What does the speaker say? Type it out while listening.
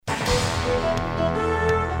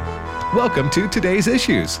Welcome to Today's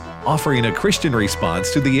Issues, offering a Christian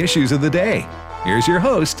response to the issues of the day. Here's your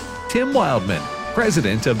host, Tim Wildman,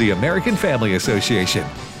 President of the American Family Association.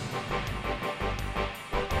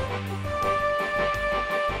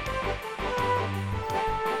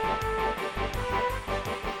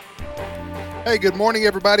 Hey, good morning,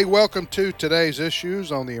 everybody. Welcome to Today's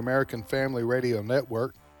Issues on the American Family Radio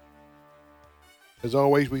Network. As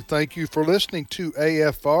always, we thank you for listening to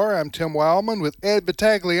AFR. I'm Tim Wildman with Ed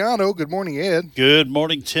Vitagliano. Good morning, Ed. Good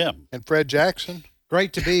morning, Tim. And Fred Jackson.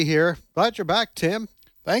 Great to be here. Glad you're back, Tim.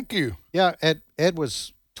 Thank you. Yeah, Ed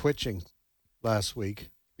was twitching last week.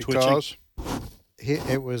 Because? He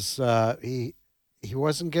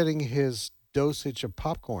wasn't getting his dosage of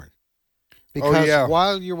popcorn. Because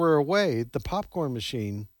while you were away, the popcorn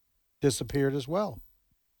machine disappeared as well.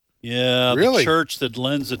 Yeah, really? The church that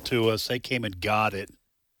lends it to us, they came and got it.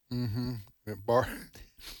 Mm-hmm.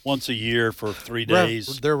 Once a year for 3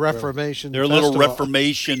 days. Their Reformation Their festival. little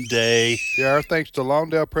Reformation Day. Yeah, our thanks to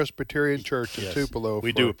Lawndale Presbyterian Church in Tupelo.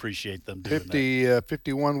 We do appreciate them doing that.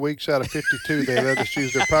 51 weeks out of 52, they let us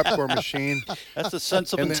use their popcorn machine. That's a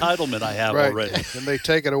sense of entitlement I have right. already. And they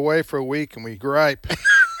take it away for a week, and we gripe.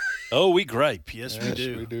 Oh, we gripe. Yes, we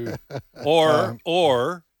do. We do.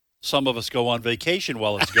 Or some of us go on vacation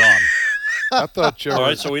while it's gone. I thought you were, all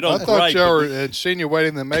right, so we don't I thought gripe, you were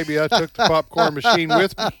insinuating that maybe I took the popcorn machine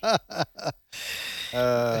with me.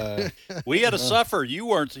 We had to suffer. You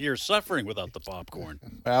weren't here suffering without the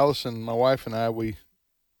popcorn. Allison, my wife, and I, we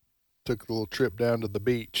took a little trip down to the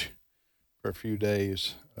beach for a few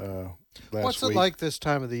days last What's week. it like this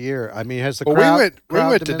time of the year? I mean, has the crowd we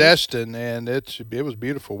went to diminished? Destin, and it was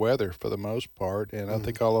beautiful weather for the most part, and I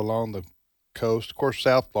think all along the coast. Of course,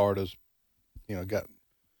 South Florida's, got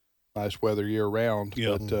nice weather year round,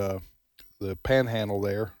 but the Panhandle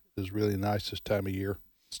there is really nice this time of year.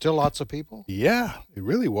 Still lots of people? Yeah, it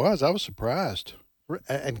really was. I was surprised.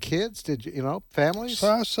 And kids? Did you, families?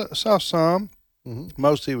 Saw some. Mm-hmm.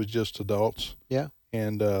 Mostly it was just adults. Yeah.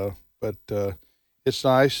 And but it's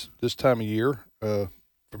nice this time of year for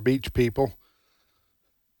beach people.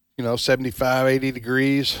 75, 80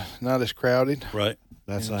 degrees, not as crowded. Right.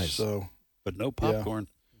 That's nice. So, but no popcorn.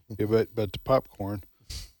 Yeah, but the popcorn,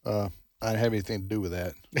 I didn't have anything to do with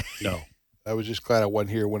that. No. I was just glad I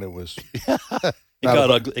wasn't here when it was.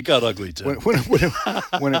 It got ugly too.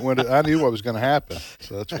 When I knew what was going to happen,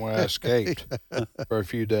 so that's why I escaped for a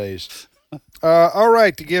few days. All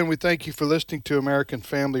right, again, we thank you for listening to American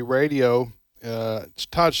Family Radio.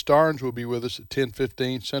 Todd Starnes will be with us at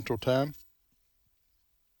 10:15 Central Time.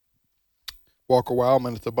 Walker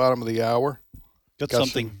Wildman at the bottom of the hour. Got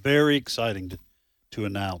something very exciting to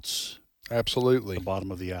announce. Absolutely. At the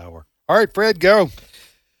bottom of the hour. All right, Fred, go.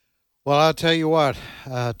 Well, I'll tell you what,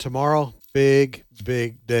 tomorrow, big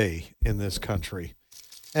day in this country.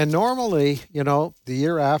 And normally, the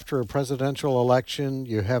year after a presidential election,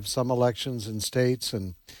 you have some elections in states,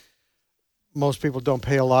 and most people don't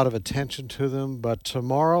pay a lot of attention to them. But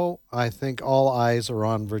tomorrow, I think all eyes are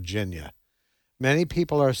on Virginia. Many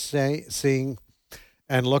people are seeing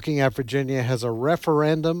and looking at Virginia as a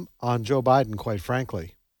referendum on Joe Biden, quite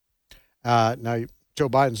frankly. Now, Joe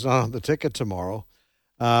Biden's not on the ticket tomorrow.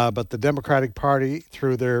 But the Democratic Party,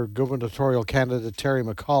 through their gubernatorial candidate, Terry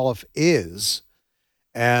McAuliffe, is.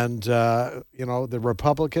 And, the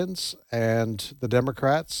Republicans and the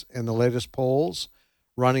Democrats in the latest polls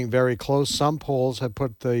running very close. Some polls have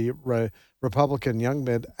put the Republican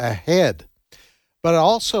Youngman ahead. But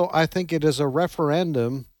also, I think it is a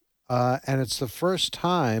referendum, and it's the first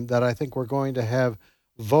time that I think we're going to have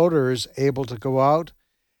voters able to go out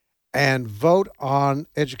and vote on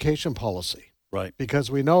education policy. Right. Because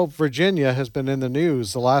we know Virginia has been in the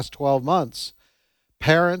news the last 12 months.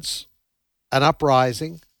 Parents, an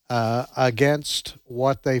uprising against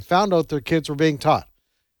what they found out their kids were being taught,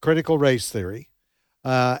 critical race theory.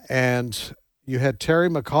 And you had Terry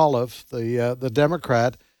McAuliffe, the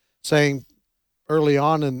Democrat, saying early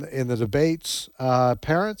on in the debates,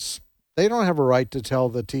 parents, they don't have a right to tell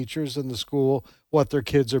the teachers in the school what their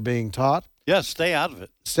kids are being taught. Yeah, stay out of it.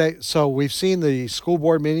 So we've seen the school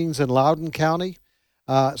board meetings in Loudoun County.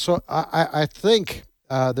 So I think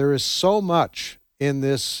there is so much in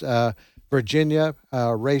this Virginia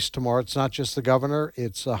race tomorrow. It's not just the governor.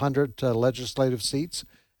 It's 100 legislative seats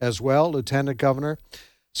as well, lieutenant governor.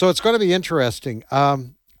 So it's going to be interesting.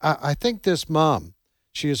 I think this mom,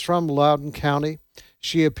 she is from Loudoun County.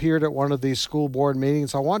 She appeared at one of these school board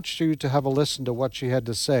meetings. I want you to have a listen to what she had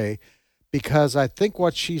to say, because I think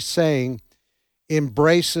what she's saying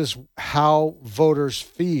embraces how voters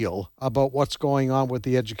feel about what's going on with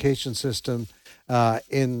the education system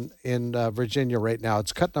in Virginia right now.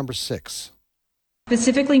 It's cut number 6.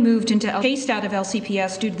 Specifically chased out of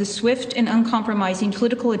LCPS due to the swift and uncompromising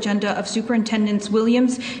political agenda of Superintendents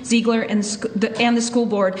Williams, Ziegler, and the school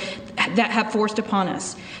board that have forced upon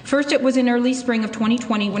us. First, it was in early spring of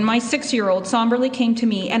 2020 when my 6-year-old somberly came to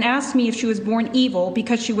me and asked me if she was born evil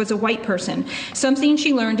because she was a white person, something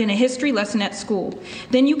she learned in a history lesson at school.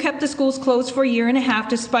 Then you kept the schools closed for a year and a half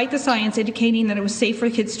despite the science indicating that it was safe for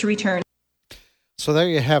kids to return. So there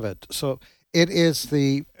you have it. So it is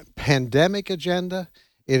the pandemic agenda.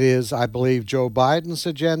 It is, I believe, Joe Biden's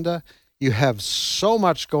agenda. You have so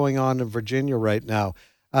much going on in Virginia right now.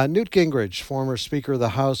 Newt Gingrich, former Speaker of the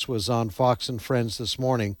House, was on Fox and Friends this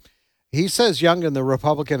morning. He says Youngkin, the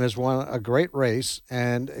Republican, has won a great race,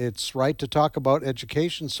 and it's right to talk about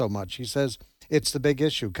education so much. He says it's the big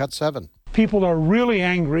issue. Cut 7. People are really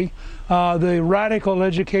angry. The radical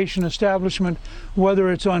education establishment, whether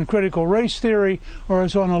it's on critical race theory or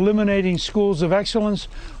it's on eliminating schools of excellence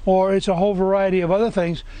or it's a whole variety of other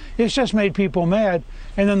things, it's just made people mad.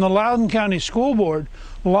 And then the Loudoun County School Board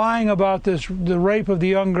lying about the rape of the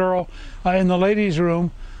young girl in the ladies'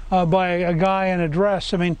 room by a guy in a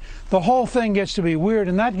dress. I mean, the whole thing gets to be weird.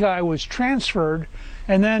 And that guy was transferred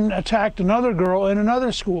and then attacked another girl in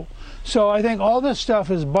another school. So I think all this stuff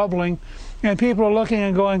is bubbling, and people are looking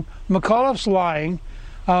and going, McAuliffe's lying.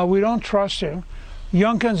 We don't trust him.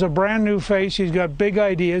 Youngkin's a brand new face. He's got big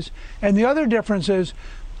ideas. And the other difference is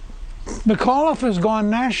McAuliffe has gone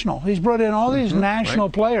national. He's brought in all these national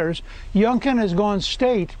players. Youngkin has gone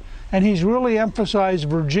state, and he's really emphasized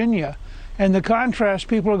Virginia. And the contrast,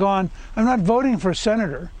 people are going, I'm not voting for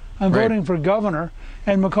senator. I'm voting for governor.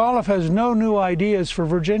 And McAuliffe has no new ideas for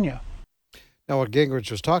Virginia. Now, what Gingrich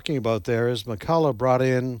was talking about there is McCullough brought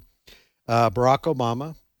in Barack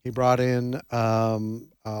Obama. He brought in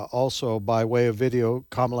also, by way of video,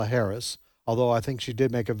 Kamala Harris, although I think she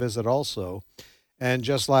did make a visit also. And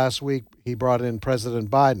just last week, he brought in President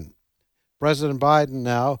Biden. President Biden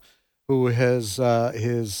now, who has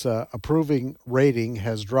his approving rating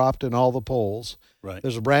has dropped in all the polls. Right.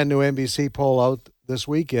 There's a brand new NBC poll out this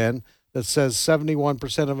weekend that says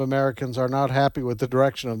 71% of Americans are not happy with the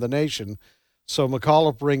direction of the nation. So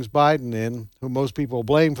McAuliffe brings Biden in, who most people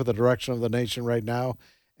blame for the direction of the nation right now,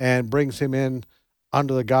 and brings him in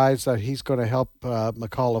under the guise that he's going to help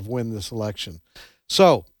McAuliffe win this election.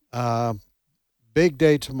 So, big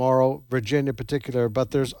day tomorrow, Virginia in particular,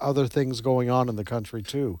 but there's other things going on in the country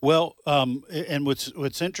too. Well, and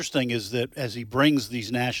what's interesting is that as he brings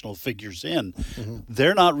these national figures in,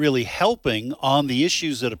 they're not really helping on the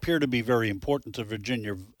issues that appear to be very important to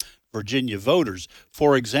Virginia voters.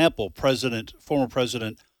 For example, former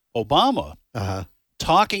President Obama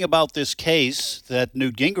talking about this case that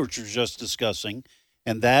Newt Gingrich was just discussing,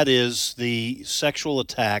 and that is the sexual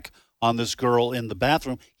attack on this girl in the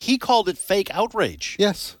bathroom. He called it fake outrage.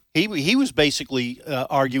 Yes. He was basically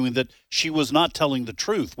arguing that she was not telling the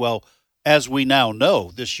truth. Well, as we now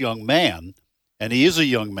know, this young man, and he is a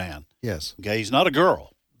young man. Yes. Okay, he's not a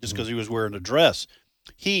girl just because he was wearing a dress.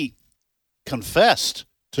 He confessed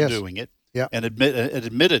to doing it and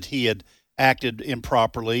admitted he had acted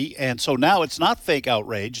improperly. And so now it's not fake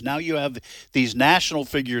outrage. Now you have these national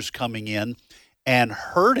figures coming in and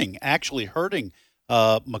actually hurting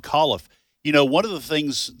McAuliffe. You know, one of the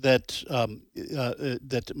things that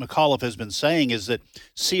that McAuliffe has been saying is that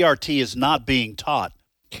CRT is not being taught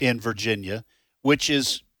in Virginia, which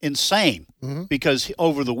is insane because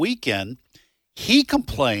over the weekend he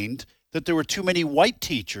complained that there were too many white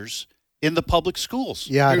teachers in the public schools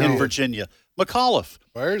in Virginia. McAuliffe.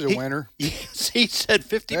 Well, there's a winner. He said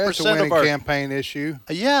 50% That's a winning of our campaign issue.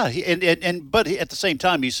 Yeah, but at the same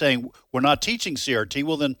time he's saying we're not teaching CRT.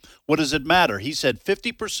 Well, then what does it matter? He said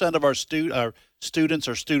 50% of our students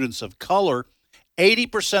are students of color.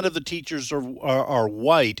 80% of the teachers are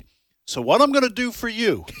white. So what I'm going to do for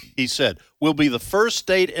you, he said, will be the first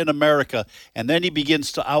state in America. And then he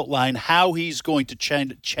begins to outline how he's going to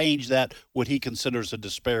change that, what he considers a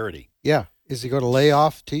disparity. Yeah. Is he going to lay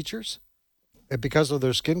off teachers because of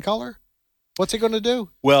their skin color? What's he going to do?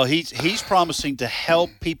 Well, he's promising to help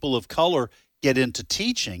people of color get into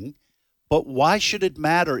teaching. But why should it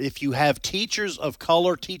matter if you have teachers of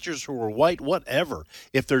color, teachers who are white, whatever?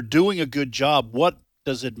 If they're doing a good job, what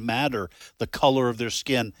does it matter, the color of their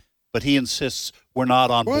skin? But he insists we're not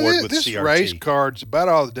on board with this CRT. Race card's about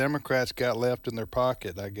all the Democrats got left in their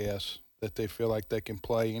pocket, I guess, that they feel like they can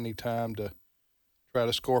play any time to try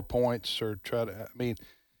to score points or try to. I mean,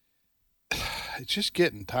 it's just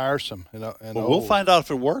getting tiresome. And we'll find out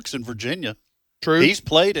if it works in Virginia. True. He's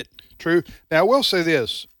played it. True. Now, I will say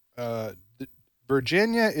this.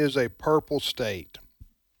 Virginia is a purple state.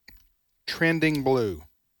 trending blue.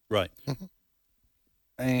 Right.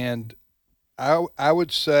 And I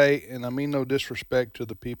would say, and I mean no disrespect to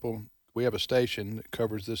the people, we have a station that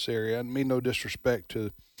covers this area. I mean no disrespect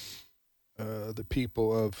to the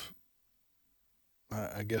people of,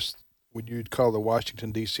 I guess, what you'd call the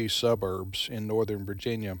Washington, D.C. suburbs in Northern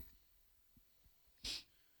Virginia.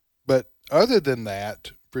 But other than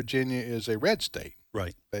that, Virginia is a red state,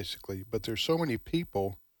 right? Basically. But there's so many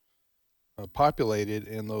people populated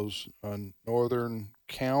in those northern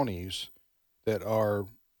counties that are,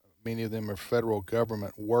 many of them are federal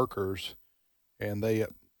government workers, and they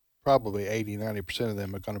probably 80-90% of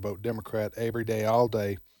them are going to vote Democrat every day, all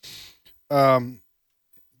day.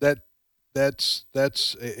 That's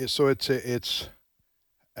so it's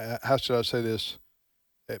how should I say this?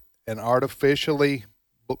 An artificially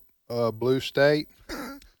blue state.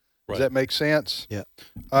 Does that make sense? Yeah.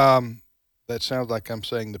 That sounds like I'm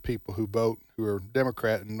saying the people who vote, who are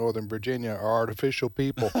Democrat in Northern Virginia, are artificial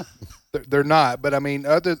people. They're not. But I mean,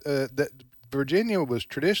 Virginia was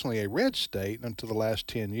traditionally a red state until the last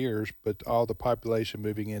 10 years. But all the population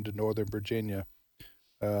moving into Northern Virginia,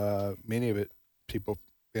 many of it people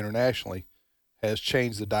internationally, has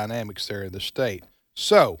changed the dynamics there in the state.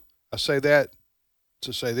 So I say that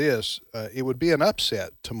to say this: it would be an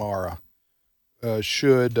upset tomorrow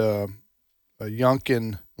should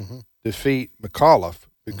Youngkin defeat McAuliffe,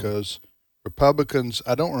 because Republicans,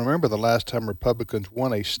 I don't remember the last time Republicans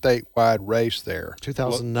won a statewide race there.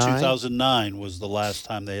 2009? 2009 was the last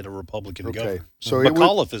time they had a Republican governor. So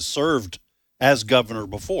McAuliffe has served as governor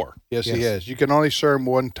before. Yes, he has. You can only serve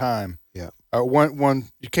one time. Yeah.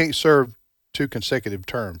 You can't serve 2 consecutive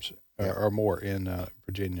terms or more in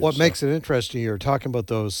Virginia. What makes it interesting, you're talking about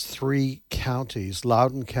those 3 counties,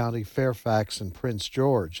 Loudoun County, Fairfax, and Prince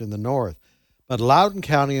George in the north. But Loudoun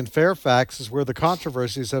County and Fairfax is where the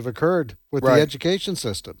controversies have occurred with the education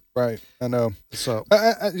system. Right, I know. So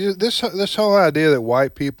this whole idea that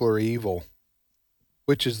white people are evil,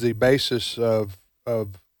 which is the basis of the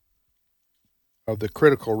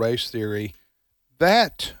critical race theory,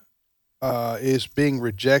 that is being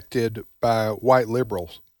rejected by white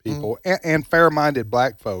liberals people and fair-minded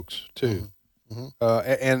black folks too,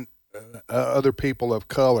 and other people of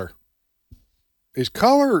color. Is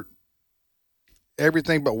color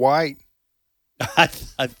everything but white? I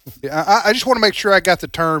just want to make sure I got the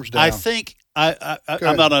terms down. I think I'm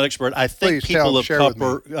not an expert. I think people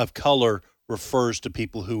of color refers to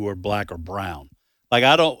people who are black or brown. Like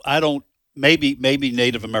I don't. Maybe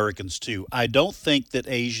Native Americans too. I don't think that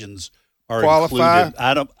Asians are included.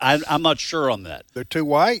 I'm not sure on that. They're too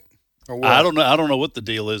white, or what? I don't know. I don't know what the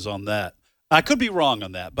deal is on that. I could be wrong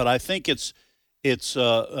on that, but I think it's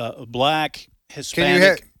black,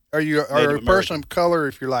 Hispanic. Are you a person of color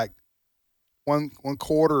if you're like one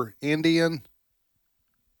quarter Indian,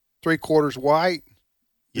 3/4 white?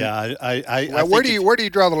 Yeah, where do you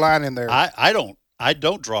draw the line in there? I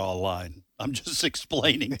don't draw a line. I'm just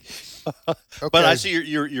explaining. Okay. But I see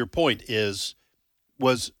your point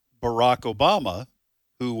was Barack Obama,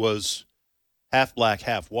 who was half black,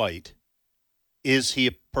 half white, is he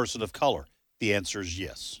a person of color? The answer is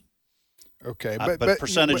yes. Okay, but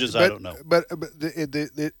percentages I don't know. But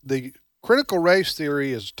the critical race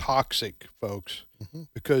theory is toxic, folks,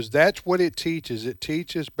 because that's what it teaches. It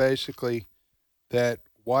teaches basically that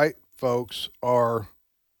white folks are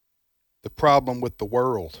the problem with the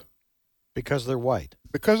world. Because they're white.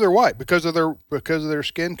 Because they're white. Because of their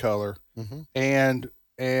skin color, and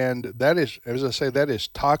that is, as I say, that is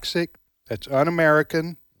toxic. That's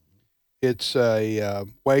un-American. It's a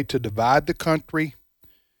way to divide the country,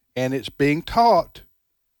 and it's being taught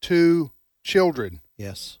to children.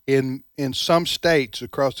 Yes. In some states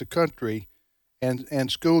across the country, and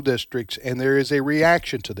school districts, and there is a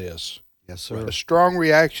reaction to this. Yes, sir. A strong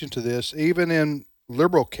reaction to this, even in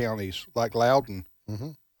liberal counties like Loudoun.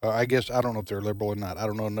 I guess I don't know if they're liberal or not. I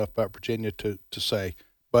don't know enough about Virginia to say,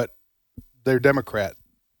 but they're Democrat,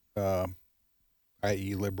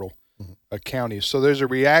 i.e. liberal counties. So there's a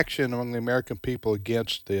reaction among the American people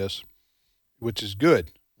against this, which is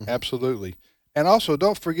good, absolutely. And also,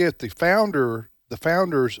 don't forget the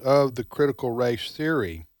founders of the critical race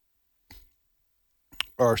theory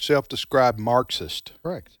are self-described Marxist.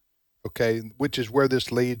 Correct. Okay, which is where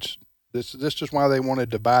this leads. This is why they want to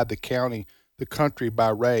divide the country by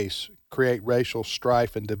race, create racial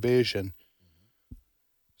strife and division,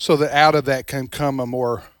 so that out of that can come a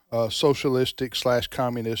more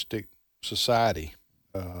socialistic/communistic society.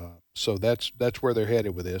 So that's where they're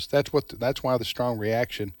headed with this. That's why the strong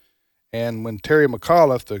reaction. And when Terry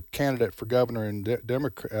McAuliffe, the candidate for governor and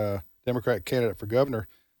Democrat candidate for governor,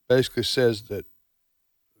 basically says that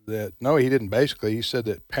no, he didn't basically. He said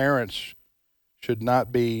that parents should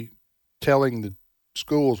not be telling the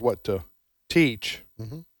schools what to teach.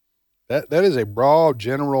 Mm-hmm. That is a broad,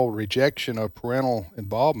 general rejection of parental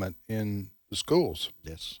involvement in the schools.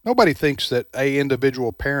 Yes. Nobody thinks that a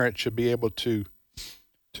individual parent should be able to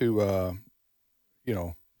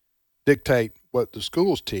dictate what the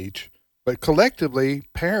schools teach, but collectively,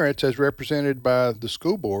 parents, as represented by the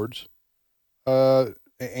school boards,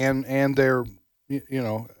 and their,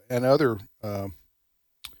 and other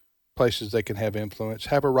places they can have influence,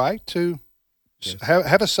 have a right to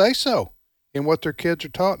have a say-so in what their kids are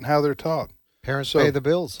taught and how they're taught. Parents pay the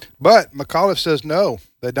bills. But McAuliffe says no,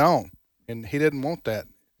 they don't, and he didn't want that.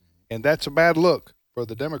 And that's a bad look for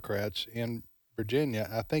the Democrats in Virginia.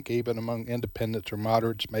 I think even among independents or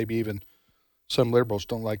moderates, maybe even some liberals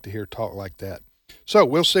don't like to hear talk like that. So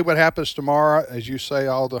we'll see what happens tomorrow. As you say,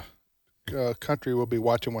 all the country will be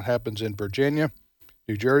watching what happens in Virginia,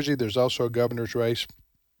 New Jersey. There's also a governor's race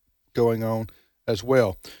going on as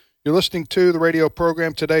well. You're listening to the radio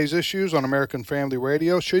program Today's Issues on American Family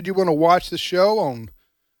Radio. Should you want to watch the show on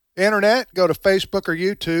internet, go to Facebook or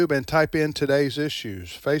YouTube and type in Today's Issues.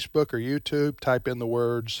 Facebook or YouTube, type in the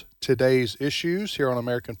words Today's Issues here on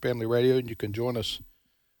American Family Radio, and you can join us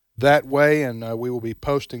that way, and we will be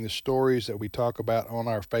posting the stories that we talk about on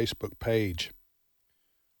our Facebook page.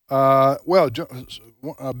 A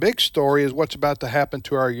big story is what's about to happen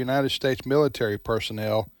to our United States military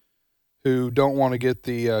personnel who don't want to get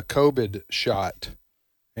the COVID shot.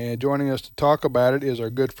 And joining us to talk about it is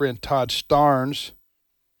our good friend Todd Starnes.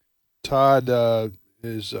 Todd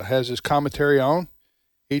has his commentary on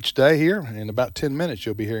each day here. In about 10 minutes,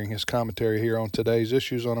 you'll be hearing his commentary here on Today's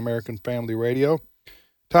Issues on American Family Radio.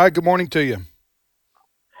 Todd, good morning to you.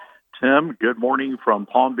 Tim, good morning from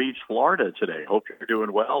Palm Beach, Florida today. Hope you're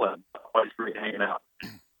doing well and always great hanging out.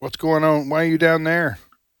 What's going on? Why are you down there?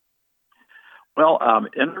 Well,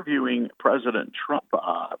 interviewing President Trump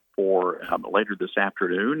for later this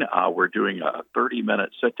afternoon. We're doing a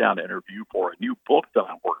 30-minute sit-down interview for a new book that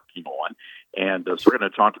I'm working on. And so we're going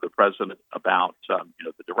to talk to the president about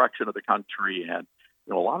the direction of the country and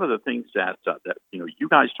a lot of the things that you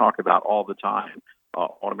guys talk about all the time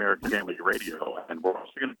on American Family Radio. And we're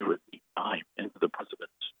also going to do a deep dive into the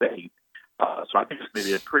president's state. So I think it's going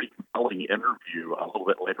to be a pretty compelling interview a little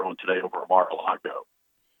bit later on today over at Mar-a-Lago.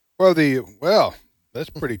 Well,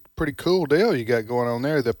 that's pretty cool deal you got going on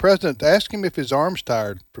there. The president asked him if his arm's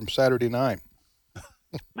tired from Saturday night.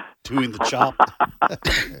 Doing the chop.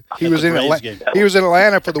 He was in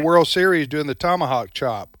Atlanta for the World Series doing the tomahawk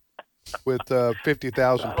chop with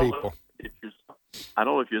 50,000 people. I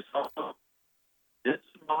don't know if you saw it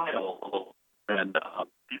smile a little, and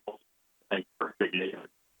people think they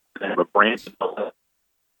have a brand.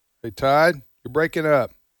 Hey, Todd, you're breaking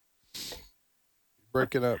up.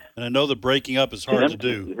 Breaking up. And I know the breaking up is hard to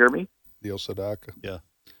do. Can you hear me? Neil Sedaka. Yeah.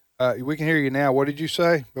 We can hear you now. What did you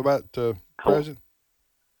say about the president?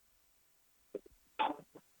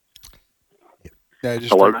 Yeah,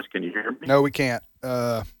 hello, can you hear me? No, we can't.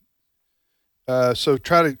 So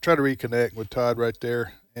try to reconnect with Todd right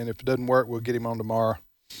there, and if it doesn't work, we'll get him on tomorrow.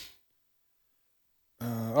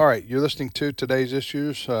 All right, you're listening to Today's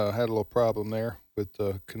Issues. Had a little problem there with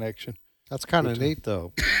the connection. That's kind of neat,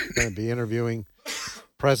 though. Going to be interviewing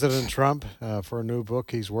President Trump for a new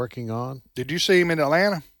book he's working on. Did you see him in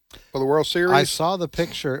Atlanta for the World Series? I saw the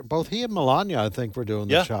picture. Both he and Melania, I think, were doing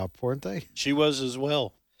the chop, weren't they? She was as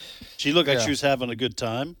well. She looked like she was having a good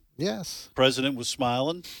time. Yes. President was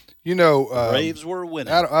smiling. Braves were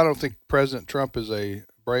winning. I don't think President Trump is a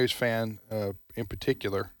Braves fan in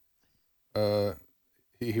particular.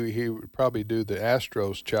 He would probably do the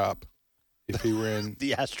Astros chop if he were in.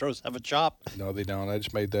 The Astros have a chop? No, they don't. I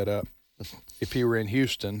just made that up. If he were in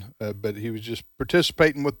Houston, but he was just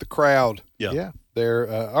participating with the crowd. Yeah.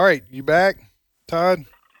 There. All right, you back, Todd?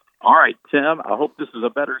 All right, Tim. I hope this is a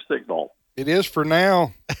better signal. It is for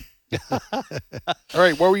now. All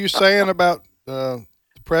right, what were you saying about the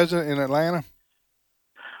president in Atlanta?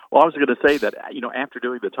 Well, I was going to say that, after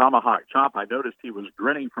doing the tomahawk chop, I noticed he was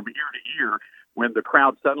grinning from ear to ear when the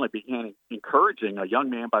crowd suddenly began encouraging a young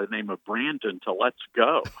man by the name of Brandon to let's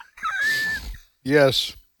go.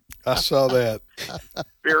 Yes, I saw that.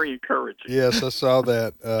 Very encouraging. Yes, I saw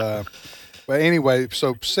that. But anyway,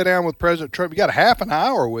 so sit down with President Trump. You got a half an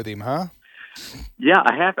hour with him, huh? Yeah,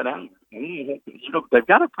 a half an hour. They've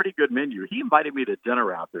got a pretty good menu. He invited me to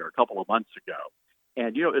dinner out there a couple of months ago.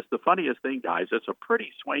 And, it's the funniest thing, guys. It's a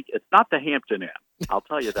pretty swank. It's not the Hampton Inn. I'll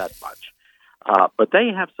tell you that much. But they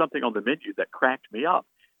have something on the menu that cracked me up.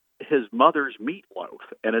 His mother's meatloaf.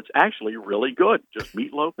 And it's actually really good. Just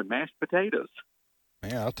meatloaf and mashed potatoes.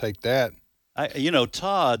 Man, I'll take that.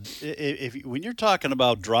 Todd, when you're talking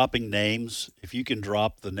about dropping names, if you can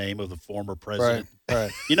drop the name of the former president,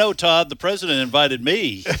 right. Todd, the president invited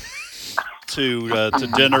me to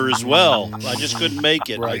dinner as well. I just couldn't make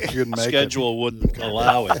it. Right, My schedule wouldn't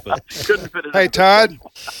allow it. But hey, Todd,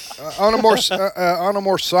 on a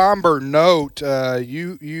more somber note,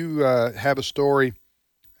 you have a story,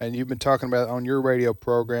 and you've been talking about on your radio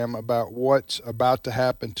program about what's about to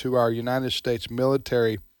happen to our United States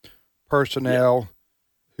military personnel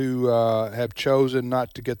who have chosen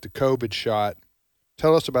not to get the COVID shot.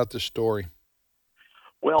 Tell us about this story.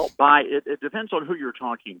 Well, it depends on who you're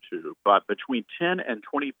talking to, but between 10 and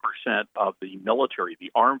 20% of the military,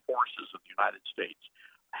 the armed forces of the United States,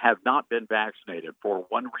 have not been vaccinated for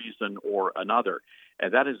one reason or another,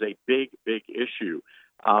 and that is a big, big issue.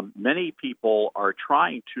 Many people are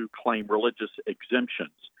trying to claim religious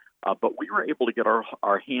exemptions, but we were able to get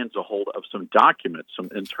our hands a hold of some documents, some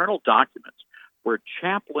internal documents, where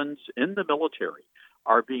chaplains in the military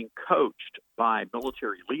are being coached by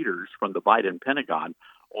military leaders from the Biden Pentagon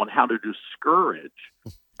on how to discourage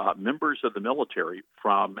members of the military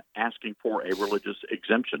from asking for a religious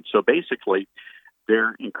exemption. So basically,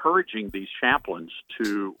 they're encouraging these chaplains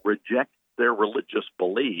to reject their religious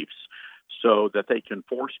beliefs so that they can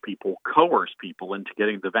coerce people into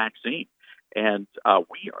getting the vaccine. And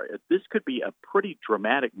this could be a pretty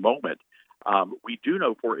dramatic moment. We do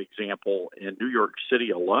know, for example, in New York City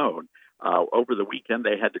alone, over the weekend,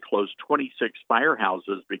 they had to close 26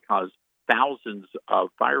 firehouses because thousands of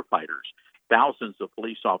firefighters, thousands of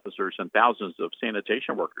police officers, and thousands of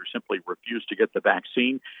sanitation workers simply refused to get the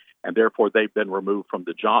vaccine, and therefore they've been removed from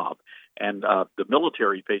the job. And the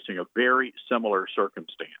military facing a very similar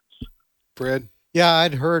circumstance. Fred? Yeah,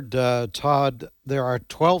 I'd heard, Todd, there are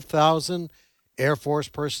 12,000 Air Force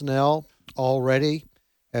personnel already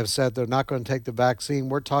have said they're not going to take the vaccine.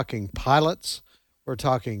 We're talking pilots. We're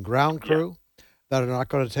talking ground crew that are not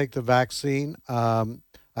going to take the vaccine.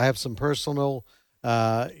 I have some personal,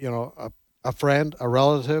 a friend, a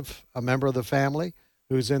relative, a member of the family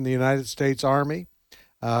who's in the United States Army.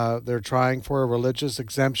 They're trying for a religious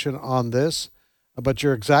exemption on this. But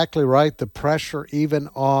you're exactly right. The pressure even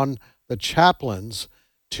on the chaplains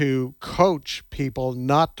to coach people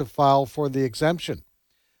not to file for the exemption.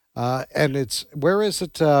 And it's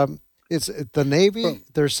the Navy.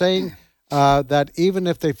 They're saying that even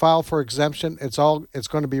if they file for exemption, it's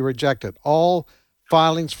going to be rejected. All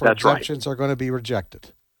filings for exemptions are going to be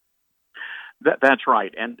rejected. That's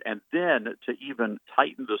right. And then to even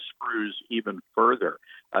tighten the screws even further,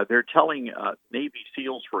 they're telling Navy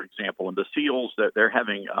SEALs, for example, and the SEALs that they're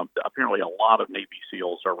having, apparently a lot of Navy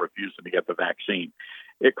SEALs are refusing to get the vaccine.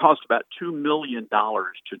 It costs about $2 million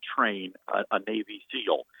to train a Navy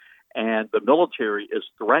SEAL. And the military is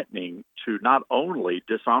threatening to not only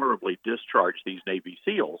dishonorably discharge these Navy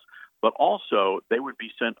SEAls, but also they would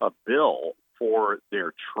be sent a bill for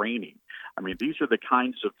their training. I mean, these are the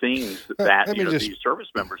kinds of things that these service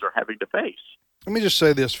members are having to face. Let me just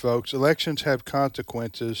say this, folks. Elections have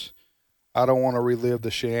consequences. I don't want to relive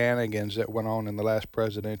the shenanigans that went on in the last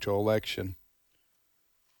presidential election.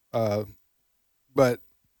 But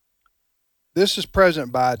this is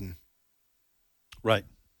President Biden. Right.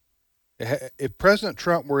 If President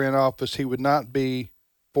Trump were in office, he would not be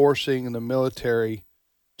forcing the military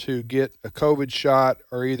to get a COVID shot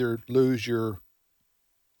or either lose your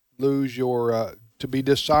to be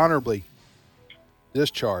dishonorably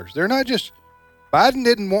discharged. They're not just Biden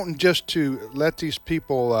didn't want just to let these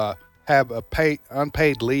people have a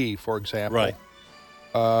unpaid leave, for example. Right.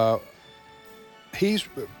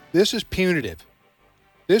 This is punitive.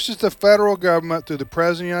 This is the federal government through the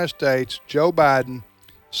President of the United States, Joe Biden,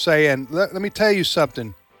 saying, let me tell you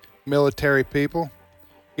something, military people.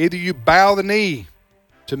 Either you bow the knee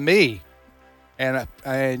to me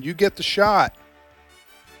and you get the shot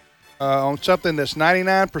on something that's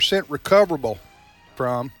 99% recoverable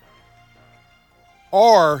from,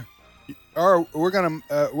 or we're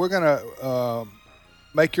gonna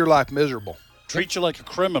make your life miserable. Treat you like a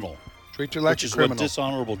criminal. Treat you like a criminal. Which is what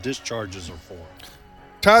dishonorable discharges are for.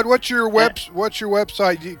 Todd, what's your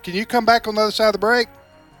website? Can you come back on the other side of the break?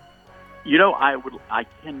 I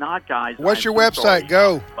cannot, guys. What's your website? Sorry.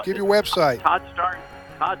 Go. Give your website.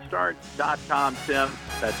 ToddStarnes.com, Tim.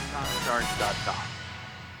 That's ToddStarnes.com.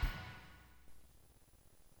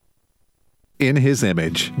 In His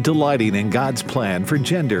image, delighting in God's plan for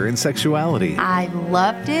gender and sexuality. I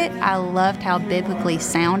loved it. I loved how biblically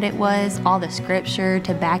sound it was, all the scripture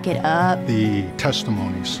to back it up. The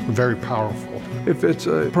testimonies were very powerful. if it's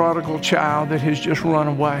a prodigal child that has just run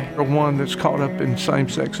away or one that's caught up in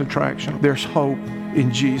same-sex attraction, there's hope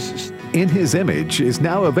in Jesus. In His Image is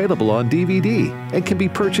now available on DVD and can be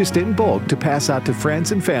purchased in bulk to pass out to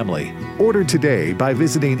friends and family. Order today by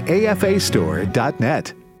visiting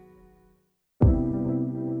afastore.net.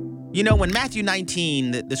 You know, in Matthew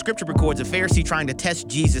 19, the scripture records a Pharisee trying to test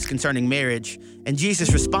Jesus concerning marriage, and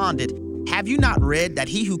Jesus responded, "Have you not read that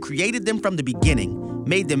He who created them from the beginning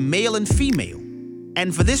made them male and female?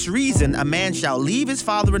 And for this reason a man shall leave his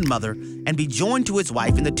father and mother and be joined to his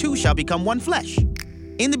wife, and the two shall become one flesh."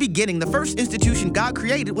 In the beginning, the first institution God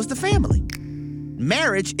created was the family.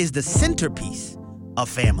 Marriage is the centerpiece of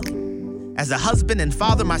family. As a husband and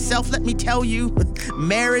father myself, let me tell you,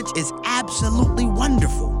 marriage is absolutely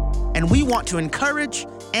wonderful. And we want to encourage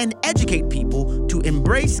and educate people to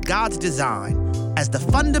embrace God's design as the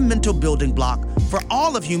fundamental building block for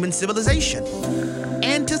all of human civilization,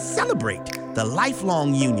 and to celebrate the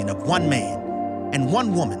lifelong union of one man and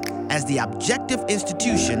one woman as the objective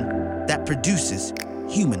institution that produces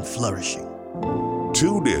human flourishing.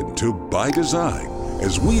 Tune in to By Design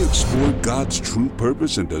as we explore God's true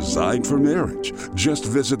purpose and design for marriage. Just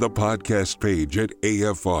visit the podcast page at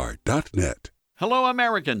afr.net. Hello,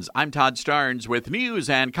 Americans. I'm Todd Starnes with news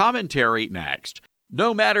and commentary next.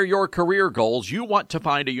 No matter your career goals, you want to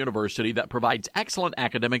find a university that provides excellent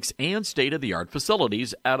academics and state-of-the-art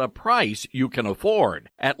facilities at a price you can afford.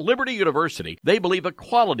 At Liberty University, they believe a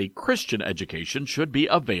quality Christian education should be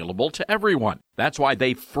available to everyone. That's why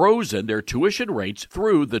they've frozen their tuition rates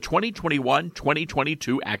through the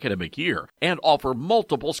 2021-2022 academic year and offer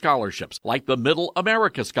multiple scholarships, like the Middle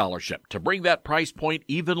America Scholarship, to bring that price point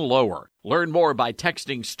even lower. Learn more by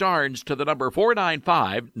texting STARNS to the number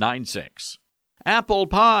 49596. Apple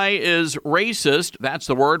pie is racist. That's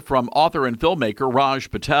the word from author and filmmaker Raj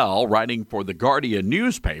Patel, writing for the Guardian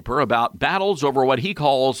newspaper about battles over what he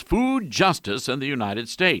calls food justice in the United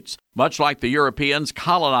States. Much like the Europeans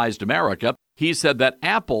colonized America, he said that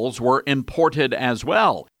apples were imported as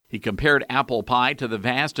well. He compared apple pie to the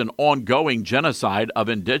vast and ongoing genocide of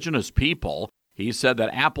indigenous people. He said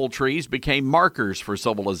that apple trees became markers for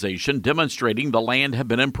civilization, demonstrating the land had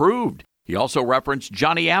been improved. He also referenced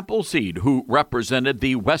Johnny Appleseed, who represented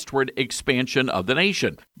the westward expansion of the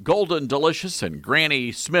nation. Golden Delicious and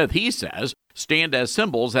Granny Smith, he says, stand as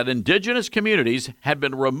symbols that indigenous communities had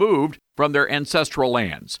been removed from their ancestral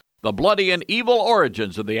lands. The bloody and evil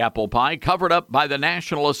origins of the apple pie covered up by the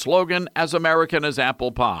nationalist slogan, "As American as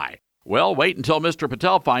Apple Pie." Well, wait until Mr.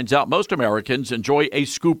 Patel finds out most Americans enjoy a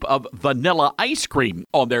scoop of vanilla ice cream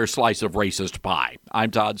on their slice of racist pie.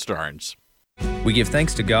 I'm Todd Starnes. We give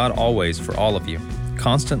thanks to God always for all of you,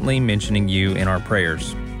 constantly mentioning you in our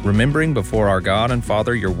prayers, remembering before our God and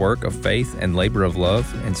Father your work of faith and labor of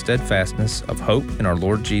love and steadfastness of hope in our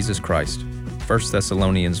Lord Jesus Christ. 1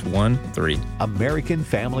 Thessalonians 1:3. American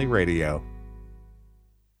Family Radio.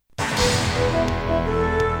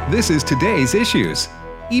 This is Today's Issues.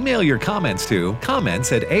 Email your comments to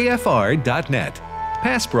comments@afr.net.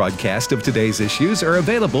 Past broadcasts of Today's Issues are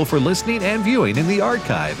available for listening and viewing in the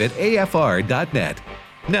archive at afr.net.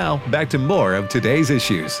 Now, back to more of Today's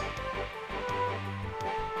Issues.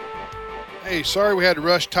 Hey, sorry we had to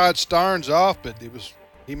rush Todd Starnes off, but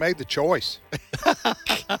he made the choice.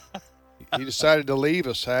 He decided to leave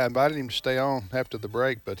us. I invited him to stay on after the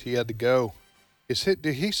break, but he had to go.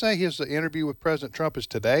 Did he say his interview with President Trump is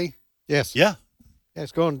today? Yes. Yeah. Yeah,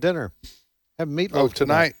 it's going to dinner. Have meatloaf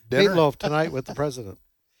tonight. Dinner? Meatloaf tonight with the president.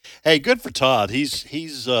 Hey, good for Todd.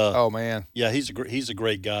 He's oh man, yeah, he's a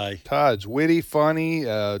great guy. Todd's witty, funny,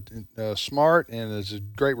 smart, and is a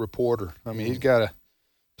great reporter. I mean, he's got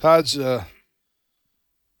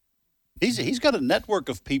he's got a network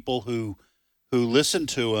of people who listen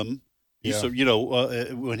to him. Yeah.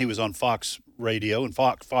 When he was on Fox Radio and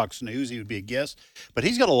Fox News, he would be a guest. But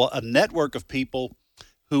he's got a network of people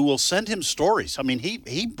who will send him stories. I mean,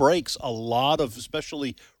 he breaks a lot of,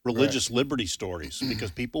 especially religious liberty stories, because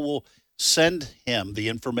people will send him the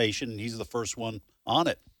information, and he's the first one on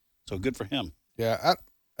it. So good for him. Yeah.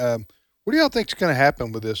 What do y'all think is going to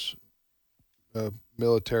happen with this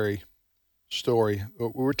military story? We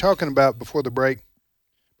were talking about before the break.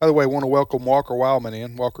 By the way, I want to welcome Walker Wildman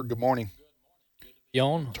in. Walker, good morning.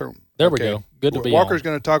 There we go. Good to be on. Walker's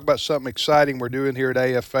going to talk about something exciting we're doing here at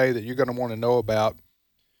AFA that you're going to want to know about,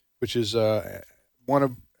 which is a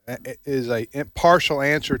partial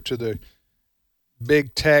answer to the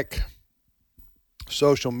big tech,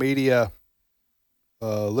 social media,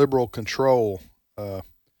 liberal control.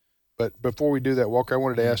 But before we do that, Walker, I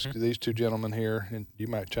wanted to ask these two gentlemen here, and you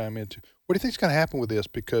might chime in too. What do you think is going to happen with this?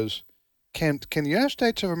 Because can the United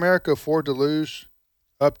States of America afford to lose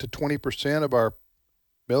up to 20% of our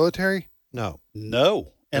military? No.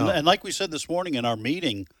 And like we said this morning in our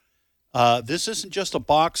meeting, this isn't just a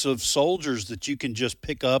box of soldiers that you can just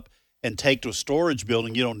pick up and take to a storage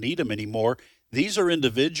building. You don't need them anymore. These are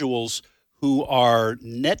individuals who are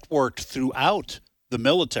networked throughout the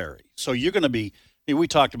military. So you're going to be, we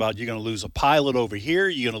talked about you're going to lose a pilot over here.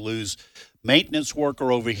 You're going to lose maintenance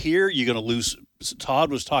worker over here. You're going to lose, Todd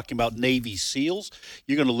was talking about Navy SEALs.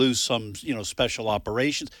 You're going to lose some, special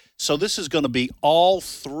operations. So this is going to be all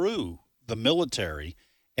through the military.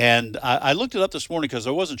 And I looked it up this morning because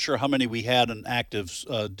I wasn't sure how many we had in active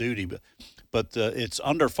duty, but it's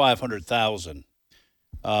under 500,000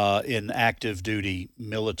 in active duty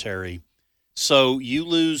military. So you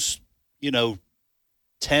lose,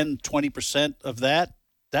 10, 20% of that.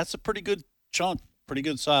 That's a pretty good chunk, pretty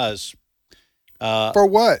good size. For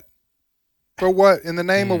what? For what? In the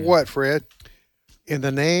name of what, Fred? In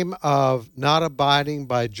the name of not abiding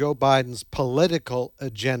by Joe Biden's political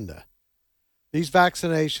agenda. These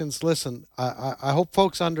vaccinations, listen, I hope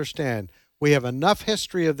folks understand, we have enough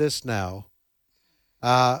history of this now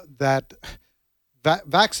that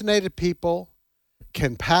vaccinated people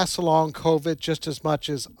can pass along COVID just as much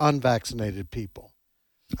as unvaccinated people.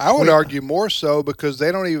 I would argue more so because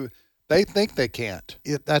they think they can't.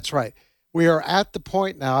 That's right. We are at the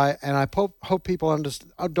point now, and I hope people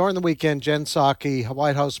understand. During the weekend, Jen Psaki,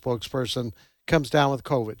 White House spokesperson, comes down with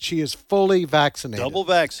COVID. She is fully vaccinated. Double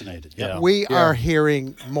vaccinated, yeah. We are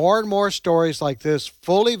hearing more and more stories like this.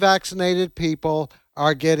 Fully vaccinated people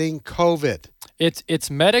are getting COVID. It's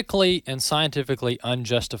medically and scientifically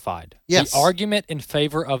unjustified. Yes. The argument in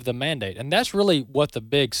favor of the mandate. And that's really what the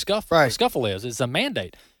big scuffle is a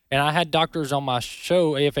mandate. And I had doctors on my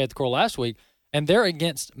show, AFA at the Core, last week, and they're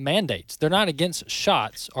against mandates. They're not against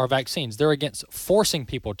shots or vaccines. They're against forcing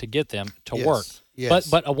people to get them to work. Yes.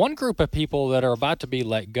 But one group of people that are about to be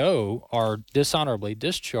let go or dishonorably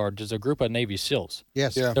discharged is a group of Navy SEALs.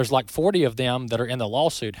 Yes. Yeah. There's like 40 of them that are in the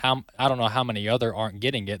lawsuit. I don't know how many other aren't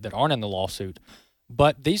getting it that aren't in the lawsuit.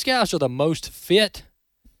 But these guys are the most fit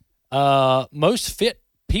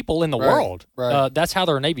people in the world. Right. That's how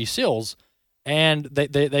they're Navy SEALs. And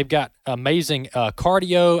they've got amazing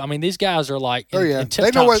cardio. I mean, these guys are like in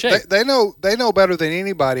tip-top shape. They know better than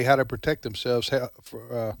anybody how to protect themselves. They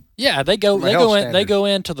go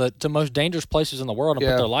into the most dangerous places in the world and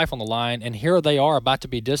put their life on the line. And here they are about to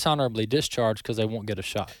be dishonorably discharged because they won't get a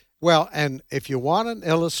shot. Well, and if you want an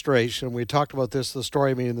illustration, we talked about this at the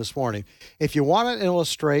story meeting this morning. If you want an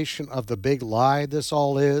illustration of the big lie this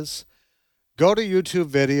all is, go to YouTube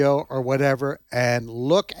video or whatever and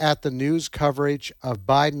look at the news coverage of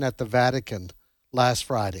Biden at the Vatican last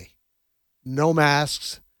Friday. No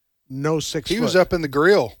masks, no 6 foot. He was up in the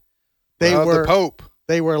grill. The Pope.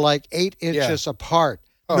 They were like 8 inches apart.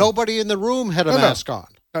 Oh. Nobody in the room had a mask on.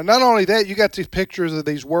 Now, not only that, you got these pictures of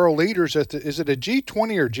these world leaders. Is it a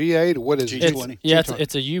G20 or G8? Or what is it? G20.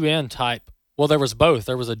 It's a UN type. Well, there was both.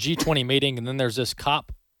 There was a G20 meeting, and then there's this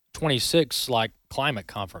COP26 like climate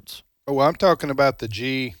conference. Oh, well, I'm talking about the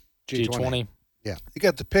G20. Yeah. You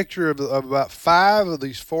got the picture of about 5 of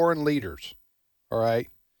these foreign leaders, all right?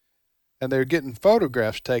 And they're getting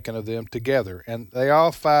photographs taken of them together. And they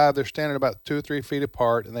all 5, they're standing about 2 or 3 feet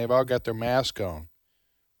apart, and they've all got their mask on.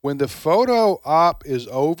 When the photo op is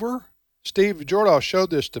over, Steve Jordahl showed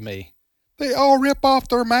this to me, they all rip off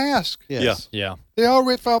their mask. Yes. Yeah. They all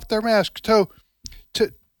rip off their mask. So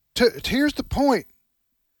here's the point.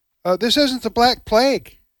 This isn't the Black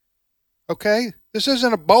Plague. Okay, this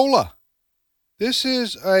isn't Ebola. This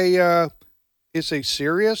is it's a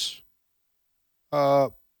serious,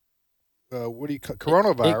 what do you call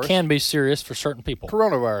coronavirus? It can be serious for certain people.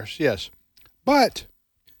 Coronavirus, yes, but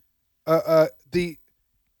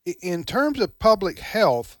in terms of public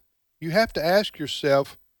health, you have to ask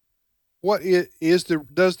yourself, does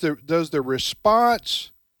the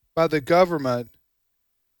response by the government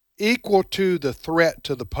equal to the threat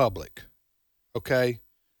to the public? Okay.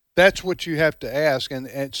 That's what you have to ask,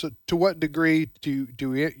 and so to what degree do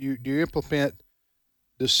you implement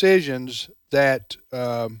decisions that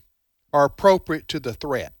are appropriate to the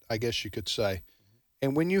threat? I guess you could say,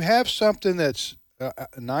 and when you have something that's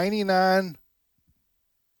 99%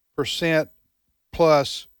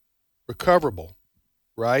 plus recoverable,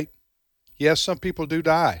 right? Yes, some people do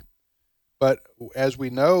die, but as we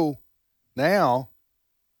know now,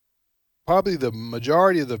 probably the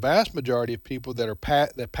vast majority of people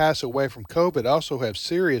that pass away from COVID also have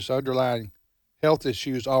serious underlying health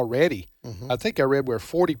issues already. Mm-hmm. I think I read where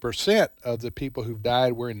 40% of the people who've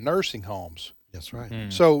died were in nursing homes. That's right.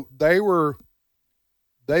 Mm. So they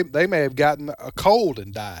may have gotten a cold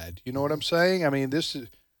and died. You know what I'm saying? I mean, this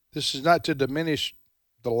is not to diminish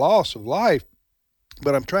the loss of life,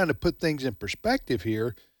 but I'm trying to put things in perspective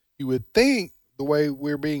here. You would think the way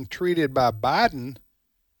we're being treated by Biden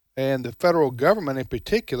and the federal government in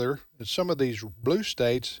particular, in some of these blue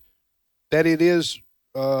states, that it is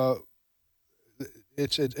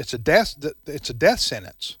it's a death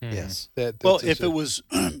sentence. Mm-hmm. Yes. If it was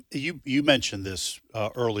you mentioned this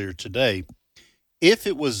earlier today, if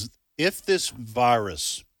this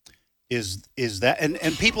virus is that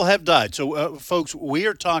and people have died. So folks, we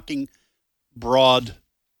are talking broad.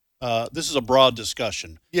 This is a broad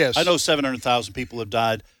discussion. Yes, I know 700,000 people have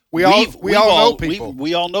died. We all know people.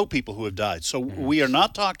 We all know people who have died. So we are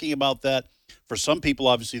not talking about that. For some people,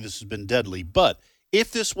 obviously, this has been deadly. But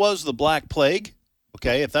if this was the Black Plague,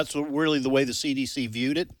 okay, if that's really the way the CDC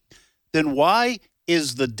viewed it, then why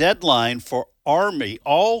is the deadline for Army,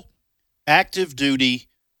 all active duty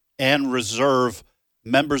and reserve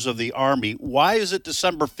members of the Army, why is it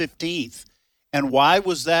December 15th? And why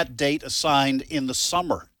was that date assigned in the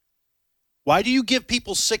summer? Why do you give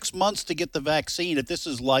people 6 months to get the vaccine if this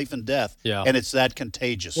is life and death and it's that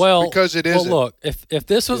contagious? Well, because it is. Well, look, if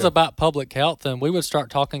this was about public health, then we would start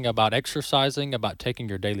talking about exercising, about taking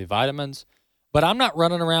your daily vitamins. But I'm not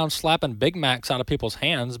running around slapping Big Macs out of people's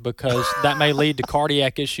hands because that may lead to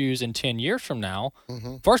cardiac issues in 10 years from now.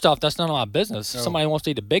 Mm-hmm. First off, that's none of my business. No. Somebody wants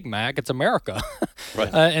to eat a Big Mac, it's America. Right.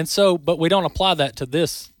 And so, but we don't apply that to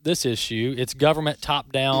this issue. It's government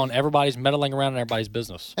top down. Everybody's meddling around in everybody's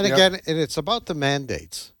business. And again, and it's about the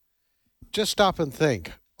mandates. Just stop and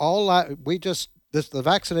think. The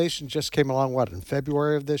vaccination just came along, in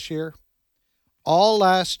February of this year? All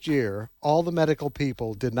last year, all the medical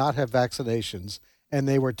people did not have vaccinations, and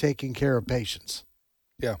they were taking care of patients.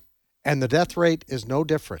 Yeah. And the death rate is no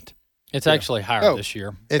different. It's actually higher this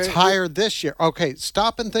year. It's higher this year. Okay,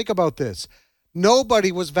 stop and think about this.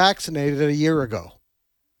 Nobody was vaccinated a year ago.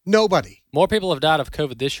 Nobody. More people have died of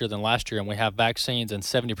COVID this year than last year, and we have vaccines in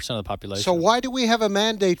 70% of the population. So why do we have a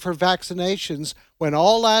mandate for vaccinations when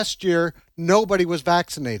all last year nobody was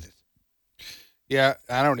vaccinated? Yeah,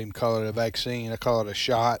 I don't even call it a vaccine. I call it a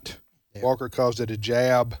shot. Yeah. Walker calls it a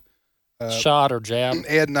jab. Shot or jab.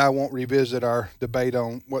 Ed and I won't revisit our debate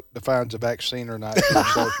on what defines a vaccine or not.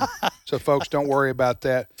 So folks, don't worry about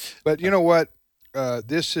that. But you know what? And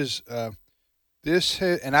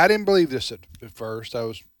I didn't believe this at first. I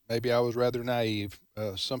was rather naive.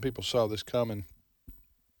 Some people saw this coming.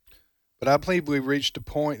 But I believe we've reached a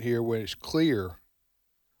point here where it's clear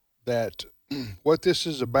that what this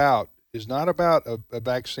is about is not about a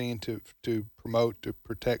vaccine to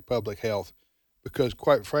protect public health. Because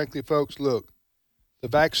quite frankly, folks, look, the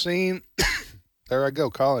vaccine, there I go,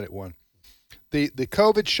 calling it one. The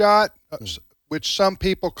COVID shot, which some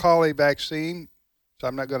people call a vaccine, so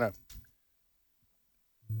I'm not going to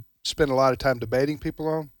spend a lot of time debating people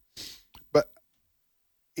on, but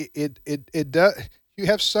it does. You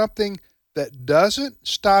have something that doesn't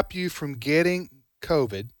stop you from getting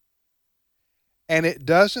COVID, and it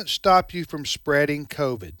doesn't stop you from spreading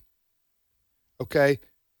COVID. Okay,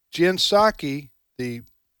 Jen Psaki, the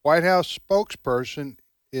White House spokesperson,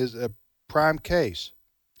 is a prime case.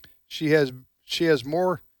 She has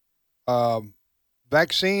more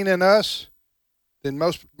vaccine in us than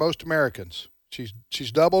most Americans.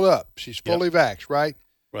 She's doubled up. She's fully vaxxed, right?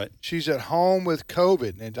 Right. She's at home with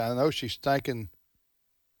COVID, and I know she's thanking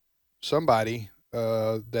somebody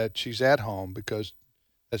that she's at home because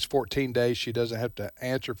that's 14 days she doesn't have to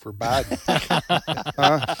answer for Biden.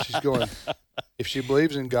 She's going, if she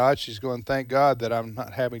believes in God, she's going, thank God that I'm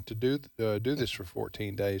not having to do this for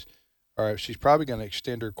 14 days. Or she's probably going to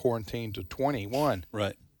extend her quarantine to 21.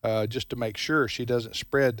 Right. Just to make sure she doesn't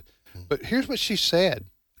spread. But here's what she said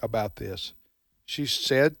about this. She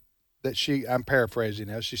said that I'm paraphrasing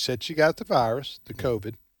now, she said she got the virus, the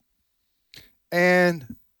COVID,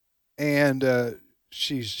 and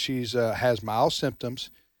she's has mild symptoms,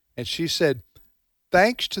 and she said,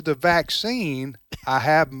 thanks to the vaccine, I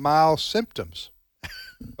have mild symptoms.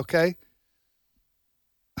 Okay?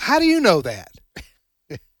 How do you know that?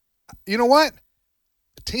 You know what?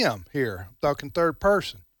 Tim here, I'm talking third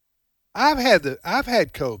person. I've had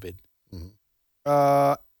COVID.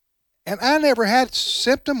 Mm-hmm. And I never had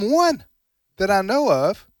symptom one that I know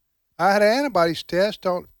of. I had an antibodies test,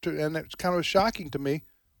 and it's kind of shocking to me.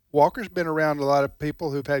 Walker's been around a lot of people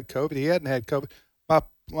who've had COVID. He hadn't had COVID.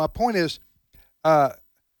 My point is,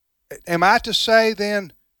 am I to say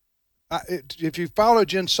then, if you follow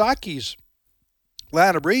Jen Psaki's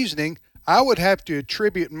line of reasoning, I would have to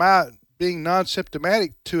attribute my being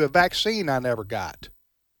non-symptomatic to a vaccine I never got.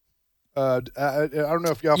 I don't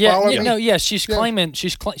know if y'all follow me. No, yes, she's claiming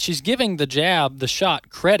she's giving the shot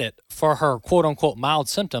credit for her quote unquote mild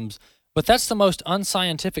symptoms, But that's the most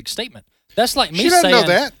unscientific statement. That's like me She doesn't saying, know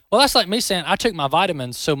that. Well, that's like me saying I took my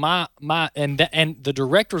vitamins, so and the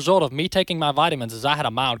direct result of me taking my vitamins is I had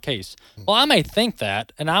a mild case. Well, I may think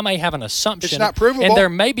that, and I may have an assumption. It's not provable. And there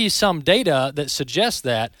may be some data that suggests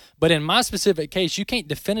that, but in my specific case, you can't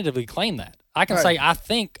definitively claim that. I can say I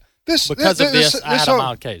think because of this I had a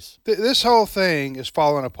mild case. This whole thing is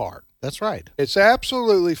falling apart. That's right. It's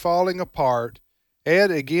absolutely falling apart. Ed,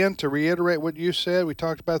 again, to reiterate what you said, we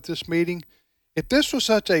talked about this meeting. If this was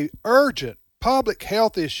such a urgent public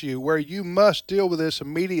health issue where you must deal with this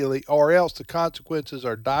immediately or else the consequences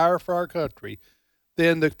are dire for our country,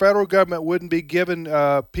 then the federal government wouldn't be giving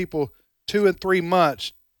people 2 and 3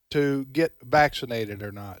 months to get vaccinated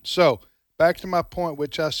or not. So back to my point,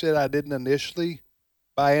 which I said I didn't initially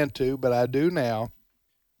buy into, but I do now.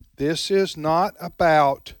 This is not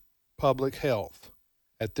about public health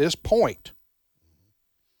at this point.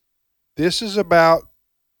 This is about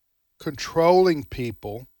controlling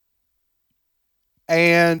people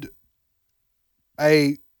and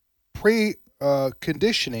a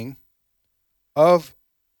conditioning of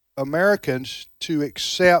Americans to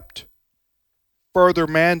accept further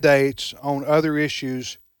mandates on other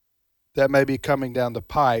issues that may be coming down the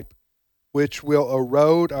pipe, which will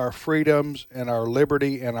erode our freedoms and our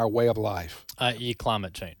liberty and our way of life. I.e.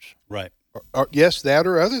 climate change. Right. Yes, that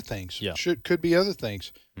or other things. Yeah. Could be other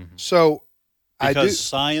things. Mm-hmm. So because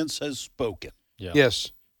science has spoken. Yeah.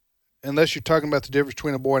 Yes. Unless you're talking about the difference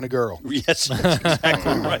between a boy and a girl. Yes, that's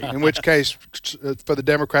exactly right. In which case, for the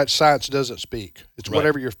Democrats, science doesn't speak. It's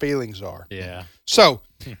whatever your feelings are. Yeah. So,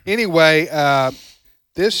 anyway,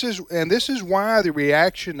 this is why the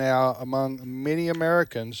reaction now among many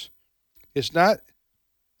Americans is not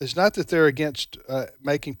that they're against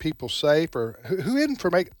making people safe or who isn't for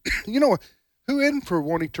who isn't for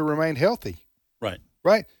wanting to remain healthy. Right.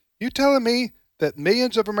 Right. You telling me that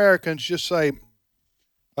millions of Americans just say,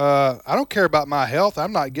 I don't care about my health.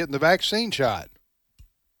 I'm not getting the vaccine shot.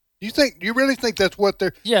 You really think that's what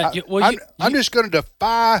they're? Yeah. I'm just going to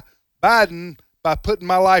defy Biden by putting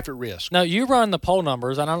my life at risk. Now, you run the poll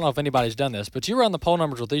numbers. I don't know if anybody's done this, but you run the poll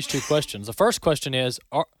numbers with these two questions. The first question is,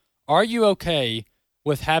 are you okay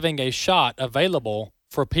with having a shot available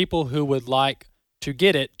for people who would like to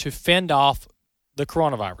get it to fend off the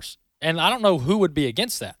coronavirus? And I don't know who would be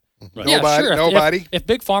against that. Right. Yeah, sure. Nobody. If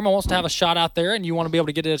Big Pharma wants to have a shot out there and you want to be able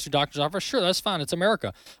to get it at your doctor's office, sure, that's fine. It's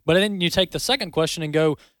America. But then you take the second question and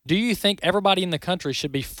go, do you think everybody in the country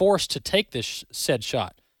should be forced to take this said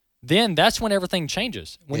shot? Then that's when everything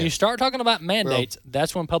changes. When you start talking about mandates,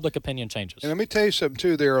 that's when public opinion changes. And let me tell you something,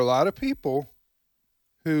 too. There are a lot of people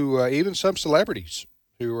who, even some celebrities,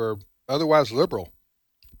 who are otherwise liberal.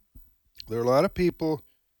 There are a lot of people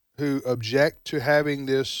who object to having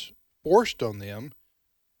this forced on them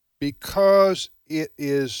because it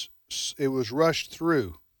was rushed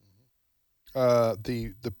through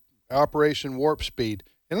the Operation Warp Speed.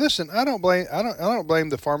 And listen, I don't blame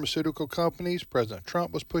the pharmaceutical companies. President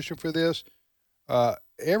Trump was pushing for this.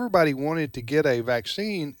 Everybody wanted to get a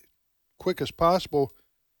vaccine quick as possible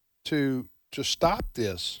to stop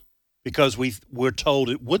this. Because we were told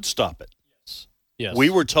it would stop it. Yes.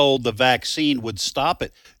 We were told the vaccine would stop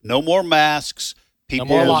it. No more masks. People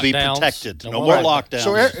will be protected. No more lockdowns.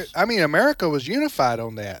 So, America was unified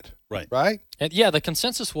on that. Right. Right? And the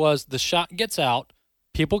consensus was the shot gets out,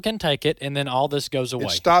 people can take it, and then all this goes away.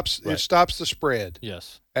 It stops the spread.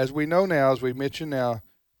 Yes. As we know now, as we mentioned now,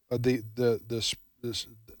 the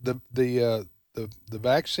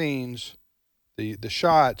vaccines, the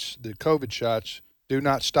shots, the COVID shots, do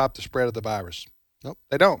not stop the spread of the virus. Nope.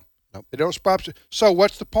 They don't. Nope. They don't stop. So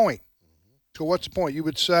what's the point? So what's the point? You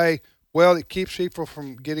would say, well, it keeps people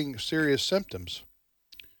from getting serious symptoms.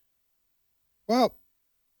 Well,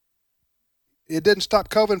 it didn't stop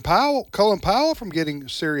Colin Powell from getting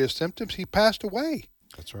serious symptoms. He passed away.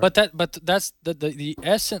 That's right. But that's the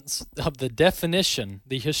essence of the definition.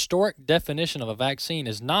 The historic definition of a vaccine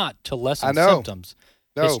is not to lessen symptoms.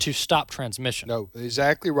 No. It's to stop transmission. No,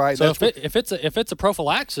 exactly right. So if it's a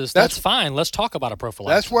prophylaxis, that's fine. Let's talk about a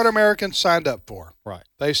prophylaxis. That's what Americans signed up for. Right.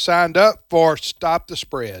 They signed up for stop the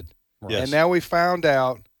spread. Right. Yes. And now we found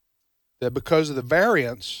out that because of the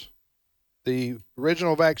variants, the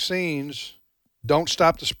original vaccines don't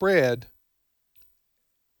stop the spread.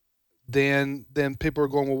 Then people are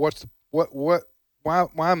going, well,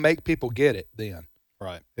 why make people get it then?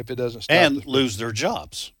 Right. If it doesn't stop and lose their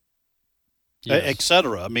jobs. Yes. Et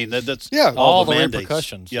cetera. I mean, that's all the mandates.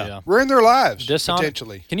 repercussions. Yeah. Ruin their lives,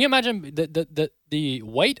 potentially. Can you imagine the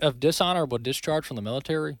weight of dishonorable discharge from the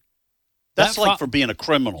military? That's like for being a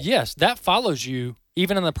criminal. Yes, that follows you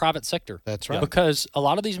even in the private sector. That's right. Because a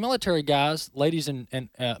lot of these military guys, ladies and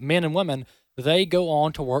men and women, they go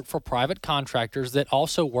on to work for private contractors that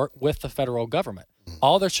also work with the federal government.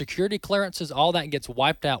 All their security clearances, all that gets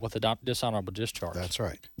wiped out with a dishonorable discharge. That's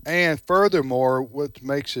right. And furthermore, what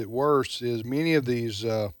makes it worse is many of these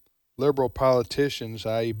liberal politicians,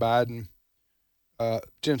 i.e. Biden,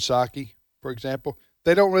 Jen Psaki, for example,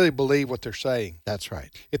 they don't really believe what they're saying. That's right.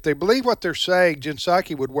 If they believe what they're saying, Jen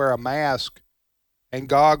Psaki would wear a mask and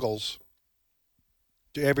goggles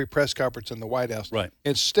to every press conference in the White House. Right.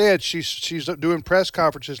 Instead, she's doing press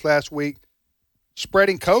conferences last week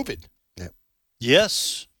spreading COVID.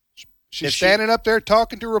 Yes. She's standing up there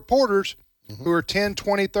talking to reporters who are 10,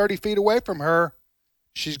 20, 30 feet away from her.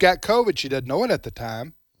 She's got COVID. She doesn't know it at the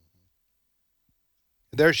time.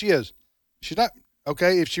 There she is. She's not,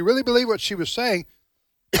 okay, if she really believed what she was saying,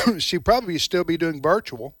 she'd probably still be doing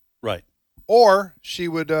virtual. Right. Or she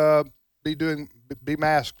would be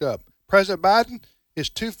masked up. President Biden is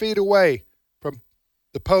 2 feet away from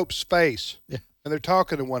the Pope's face, and they're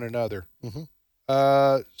talking to one another.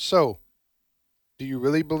 So, do you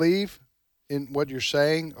really believe in what you're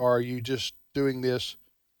saying, or are you just doing this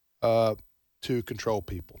to control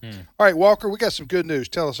people? All right, Walker, we got some good news.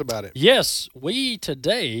 Tell us about it. Yes, we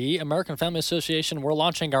today, American Family Association, we're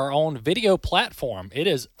launching our own video platform. It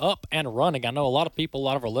is up and running. I know a lot of people, a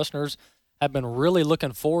lot of our listeners have been really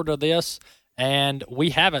looking forward to this, and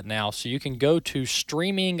we have it now. So you can go to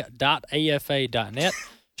streaming.afa.net,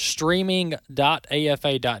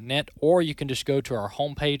 streaming.afa.net, or you can just go to our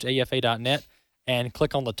homepage, afa.net, and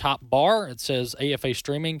click on the top bar. It says AFA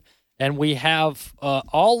Streaming, and we have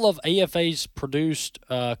all of AFA's produced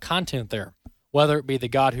content there, whether it be The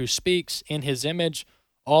God Who Speaks, In His Image,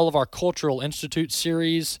 all of our Cultural Institute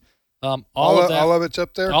series, all of it's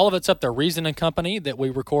up there? All of it's up there. Reason and Company that we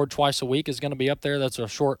record twice a week is going to be up there. That's a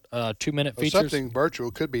short 2-minute feature. Something virtual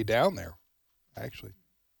could be down there, actually.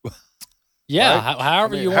 Yeah, right?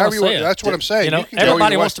 however you want to say it. That's what I'm saying.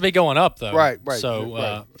 Everybody wants to be going up, though. Right.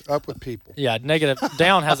 So up with people. Yeah, negative.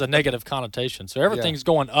 Down has a negative connotation. So everything's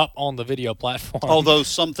going up on the video platform. Although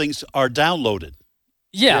some things are downloaded.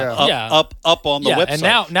 Yeah. Up on the website.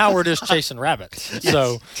 And now we're just chasing rabbits. Yes.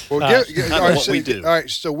 So what we do. All right,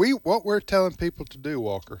 so what we're telling people to do,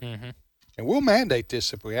 Walker, and we'll mandate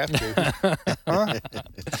this if we have to.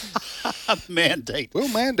 Mandate. We'll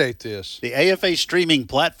mandate this. The AFA streaming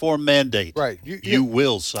platform mandate. Right. You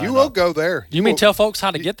will sign You will up. go there. You mean tell folks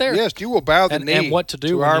how to get there? Yes, you will bow the knee and what to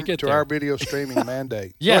do when you get to there. our video streaming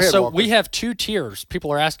mandate. Yeah, Go ahead, so Walker. we have 2 tiers.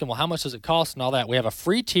 People are asking, well, how much does it cost and all that? We have a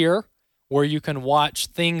free tier where you can watch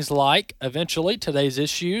things like, eventually, Today's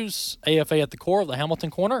Issues, AFA at the Core of the Hamilton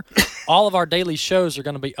Corner. All of our daily shows are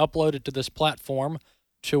going to be uploaded to this platform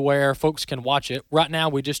to where folks can watch it. Right now,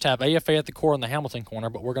 we just have AFA at the Core and the Hamilton Corner,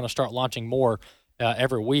 but we're going to start launching more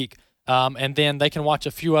every week. And then they can watch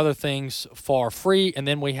a few other things for free. And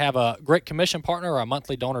then we have a Great Commission Partner, or a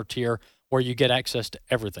monthly donor tier, where you get access to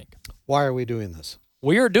everything. Why are we doing this?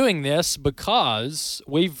 We are doing this because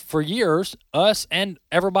for years, us and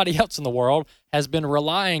everybody else in the world has been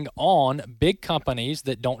relying on big companies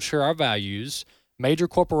that don't share our values, major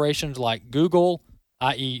corporations like Google,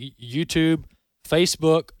 i.e. YouTube,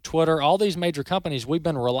 Facebook, Twitter, all these major companies. We've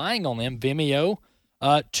been relying on them, Vimeo,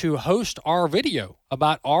 to host our video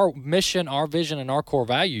about our mission, our vision, and our core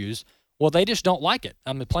values. Well, they just don't like it.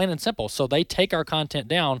 I mean, plain and simple. So they take our content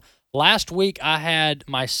down. Last week, I had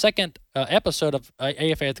my second episode of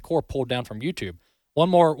AFA at the Core pulled down from YouTube. One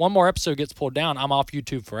more episode gets pulled down, I'm off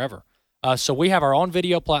YouTube forever. So we have our own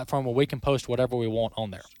video platform where we can post whatever we want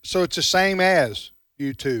on there. So it's the same as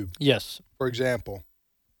YouTube? Yes. For example.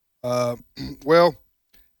 Well,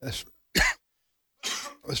 as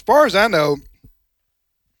far as I know,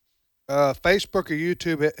 Facebook or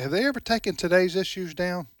YouTube, have they ever taken Today's Issues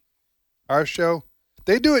down? Our show?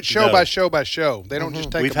 They do it show by show by show. They don't just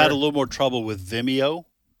take. We've had a little more trouble with Vimeo.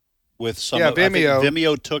 With some, Vimeo. I think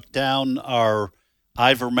Vimeo took down our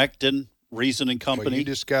ivermectin, Reason and Company. Well, you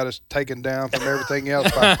just got us taken down from everything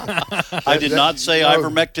else. I did not say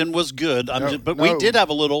ivermectin was good. We did have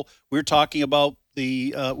a little. We were talking about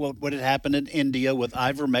the what had happened in India with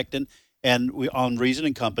ivermectin, and on Reason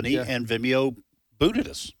and Company, and Vimeo booted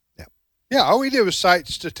us. Yeah, all we did was cite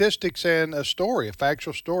statistics and a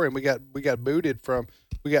factual story, and we got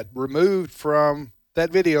removed from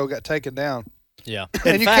that video, got taken down. Yeah.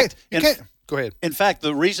 And you can't go ahead. In fact,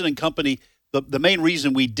 the Reason and Company, the main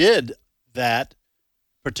reason we did that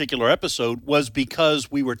particular episode was because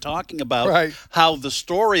we were talking about how the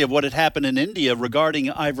story of what had happened in India regarding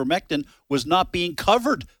ivermectin was not being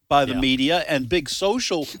covered by the media, and Big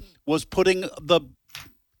Social was putting the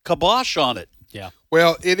kibosh on it. Yeah.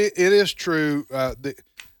 Well, it is true. The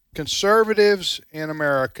conservatives in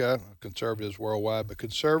America, conservatives worldwide, but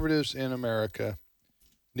conservatives in America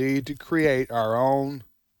need to create our own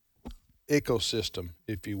ecosystem,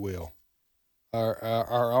 if you will,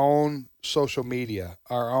 our own social media,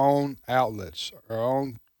 our own outlets, our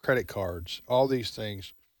own credit cards. All these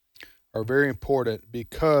things are very important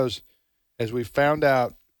because, as we found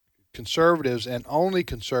out, conservatives and only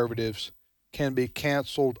conservatives can be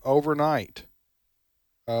canceled overnight.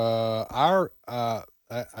 A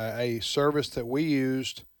service that we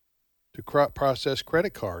used to process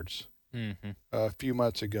credit cards a few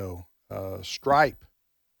months ago, Stripe,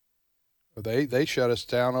 they shut us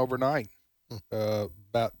down overnight.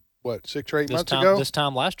 About 6 or 8 months ago. This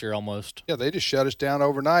time last year, almost. Yeah, they just shut us down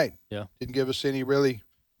overnight. Yeah, didn't give us any really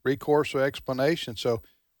recourse or explanation. So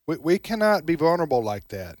we cannot be vulnerable like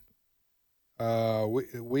that.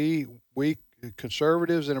 We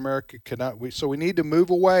conservatives in America cannot. So we need to move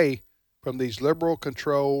away from these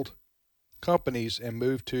liberal-controlled companies and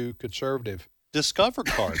move to conservative. Discover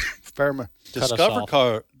Card. Discover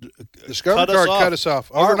Card cut us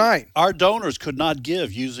off overnight. Our donors could not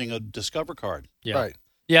give using a Discover Card. Yeah. Right.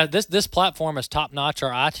 Yeah, this platform is top-notch.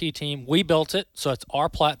 Our IT team, we built it, so it's our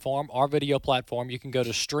platform, our video platform. You can go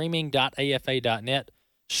to streaming.afa.net,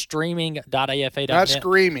 streaming.afa.net. Not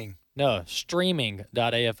screaming. No,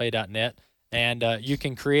 streaming.afa.net, and you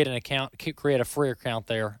can create an account, create a free account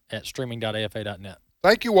there at streaming.afa.net.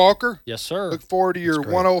 Thank you, Walker. Yes, sir. Look forward to your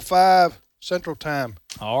 105 Central Time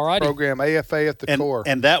program, AFA at the Core.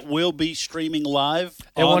 And that will be streaming live?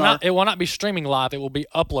 It will not be streaming live. It will be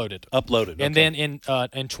uploaded. And then in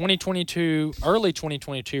 2022, early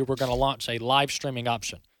 2022, we're going to launch a live streaming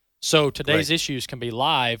option. So today's issues can be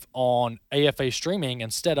live on AFA streaming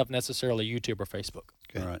instead of necessarily YouTube or Facebook.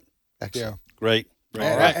 Okay. All right. Excellent. Yeah. Great.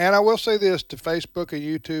 And I will say this, to Facebook and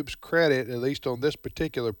YouTube's credit, at least on this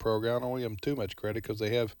particular program, I don't give them too much credit because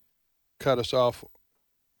they have cut us off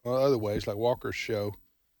other ways, like Walker's show,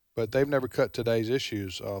 but they've never cut today's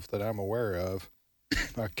issues off that I'm aware of.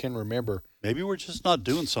 I can remember. Maybe we're just not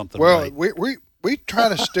doing something right. Well, we try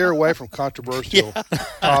to steer away from controversial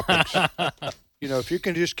topics. You know, if you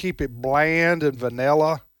can just keep it bland and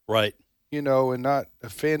vanilla. Right. You know, and not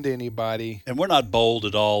offend anybody. And we're not bold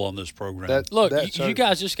at all on this program. Look, you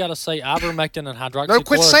guys just got to say ivermectin and hydroxychloroquine. No,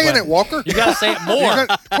 quit saying it, Walker. You got to say it more.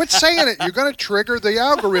 Quit saying it. You're going to trigger the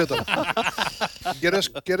algorithm. Get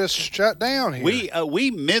us shut down here.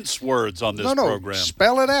 We mince words on this program.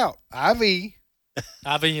 Spell it out. IV.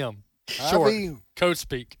 IVM. Short. Code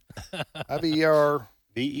speak. IVER.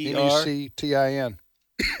 VERMOUSE.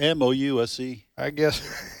 MOUSE. I guess.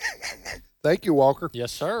 Thank you, Walker.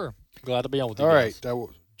 Yes, sir. Glad to be on with you. All guys. right.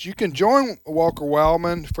 You can join Walker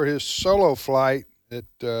Wildman for his solo flight at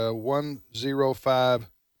 1:05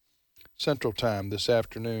 Central Time this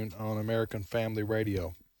afternoon on American Family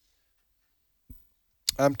Radio.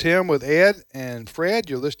 I'm Tim with Ed and Fred.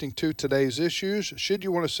 You're listening to Today's Issues. Should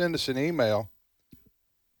you want to send us an email,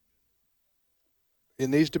 it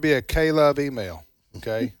needs to be a K-Love email,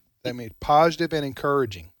 okay? That means positive and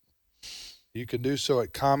encouraging. You can do so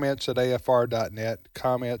at comments@afr.net,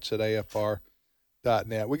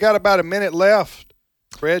 comments@afr.net. We got about a minute left.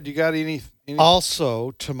 Fred, you got any?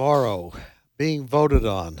 Also, tomorrow, being voted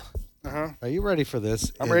on. Uh-huh. Are you ready for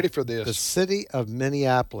this? I'm ready for this. The city of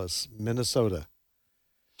Minneapolis, Minnesota.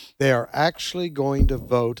 They are actually going to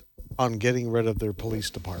vote on getting rid of their police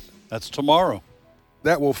department. That's tomorrow.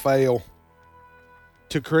 That will fail.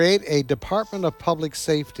 To create a Department of Public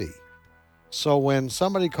Safety. So when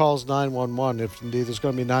somebody calls 911, if indeed there's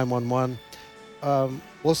going to be 911,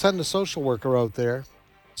 we'll send a social worker out there.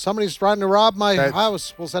 Somebody's trying to rob my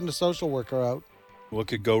house, we'll send a social worker out. What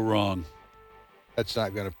could go wrong? That's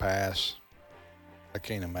not going to pass. I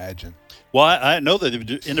can't imagine. Well, I know that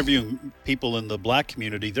they're interviewing people in the black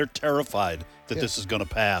community. They're terrified that this is going to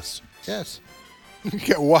pass. Yes. You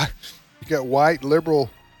got white liberal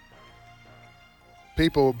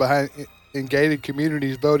people in gated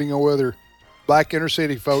communities voting on whether black inner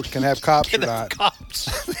city folks can have cops or not.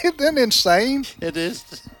 Cops. Isn't that insane? It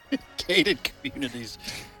is. Gated communities.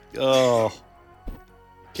 Oh.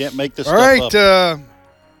 Can't make this All stuff right, up.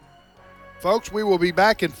 Folks, we will be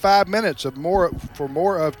back in 5 minutes for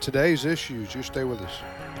more of Today's Issues. You stay with us.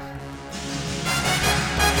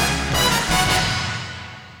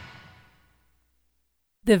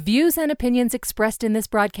 The views and opinions expressed in this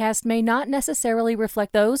broadcast may not necessarily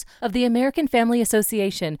reflect those of the American Family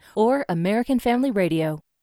Association or American Family Radio.